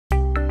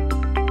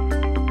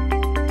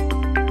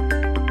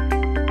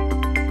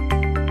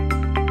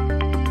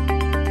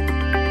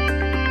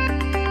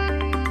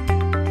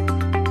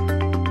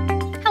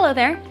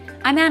Hello there,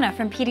 I'm Anna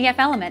from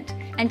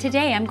PDFelement, and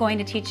today I'm going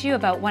to teach you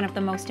about one of the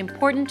most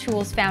important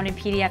tools found in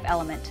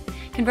PDFelement,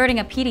 converting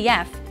a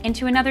PDF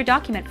into another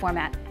document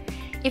format.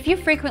 If you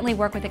frequently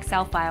work with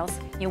Excel files,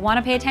 you'll want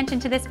to pay attention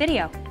to this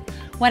video.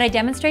 What I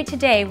demonstrate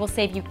today will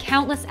save you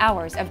countless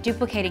hours of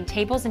duplicating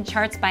tables and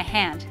charts by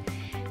hand.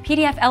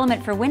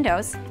 PDFelement for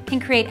Windows can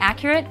create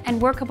accurate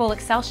and workable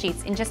Excel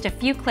sheets in just a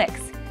few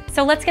clicks.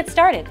 So let's get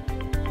started.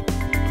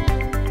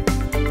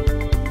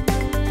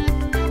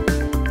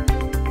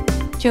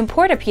 To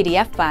import a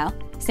PDF file,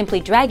 simply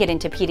drag it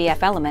into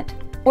PDFelement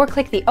or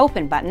click the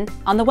Open button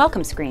on the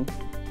Welcome screen.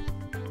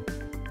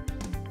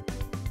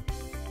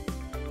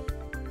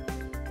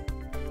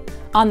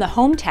 On the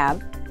Home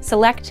tab,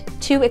 select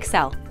To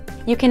Excel.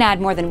 You can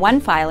add more than one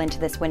file into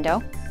this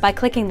window by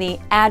clicking the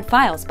Add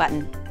Files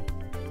button.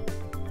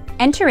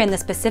 Enter in the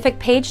specific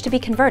page to be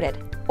converted,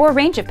 or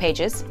range of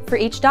pages for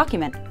each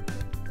document.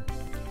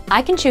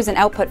 I can choose an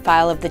output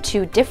file of the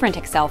two different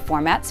Excel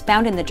formats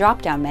found in the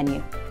drop-down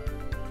menu.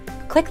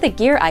 Click the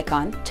gear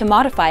icon to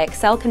modify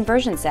Excel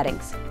conversion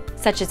settings,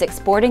 such as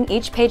exporting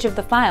each page of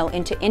the file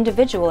into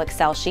individual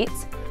Excel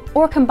sheets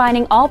or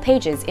combining all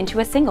pages into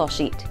a single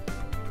sheet.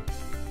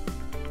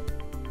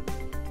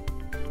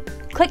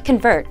 Click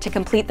Convert to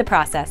complete the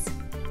process.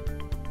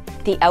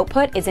 The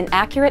output is an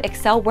accurate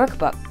Excel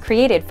workbook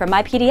created from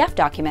my PDF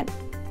document.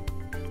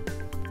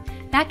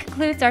 That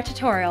concludes our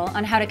tutorial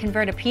on how to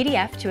convert a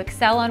PDF to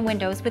Excel on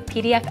Windows with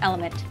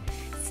PDFelement.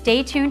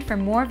 Stay tuned for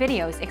more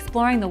videos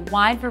exploring the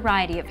wide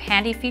variety of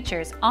handy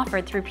features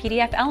offered through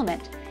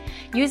PDFelement.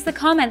 Use the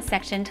comments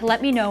section to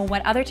let me know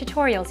what other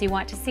tutorials you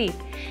want to see,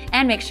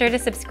 and make sure to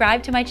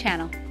subscribe to my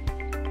channel.